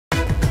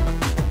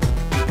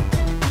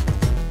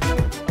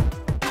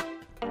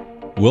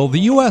Will the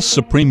U.S.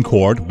 Supreme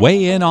Court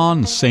weigh in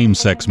on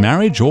same-sex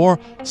marriage or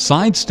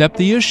sidestep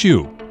the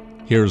issue?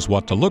 Here's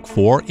what to look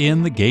for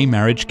in the gay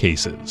marriage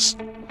cases.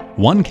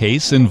 One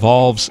case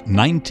involves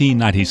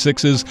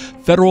 1996's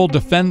Federal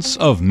Defense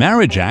of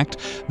Marriage Act.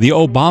 The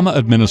Obama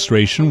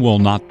administration will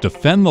not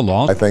defend the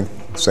law. I think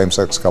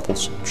same-sex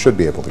couples should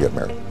be able to get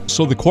married.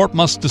 So the court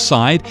must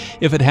decide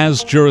if it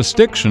has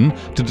jurisdiction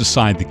to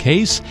decide the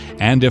case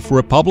and if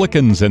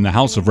Republicans in the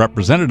House of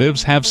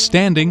Representatives have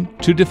standing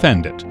to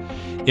defend it.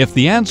 If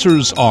the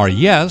answers are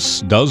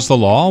yes, does the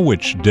law,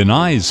 which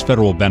denies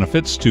federal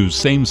benefits to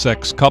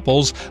same-sex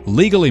couples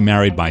legally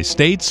married by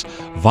states,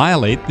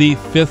 violate the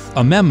Fifth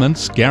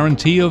Amendment's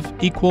guarantee of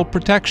equal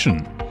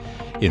protection?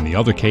 In the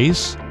other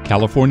case,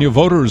 California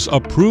voters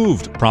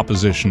approved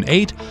Proposition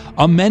 8,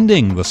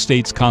 amending the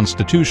state's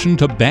constitution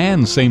to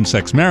ban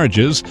same-sex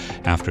marriages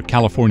after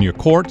California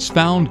courts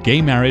found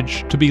gay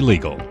marriage to be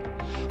legal.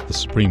 The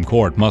Supreme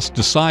Court must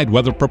decide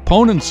whether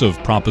proponents of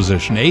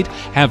Proposition 8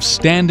 have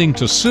standing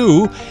to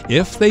sue.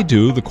 If they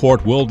do, the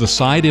court will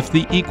decide if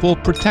the Equal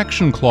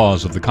Protection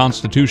Clause of the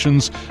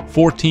Constitution's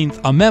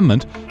 14th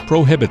Amendment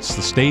prohibits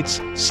the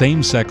state's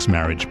same-sex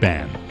marriage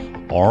ban.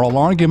 Oral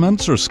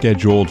arguments are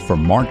scheduled for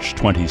March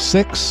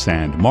 26th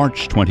and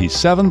March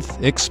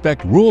 27th.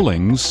 Expect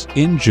rulings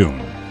in June.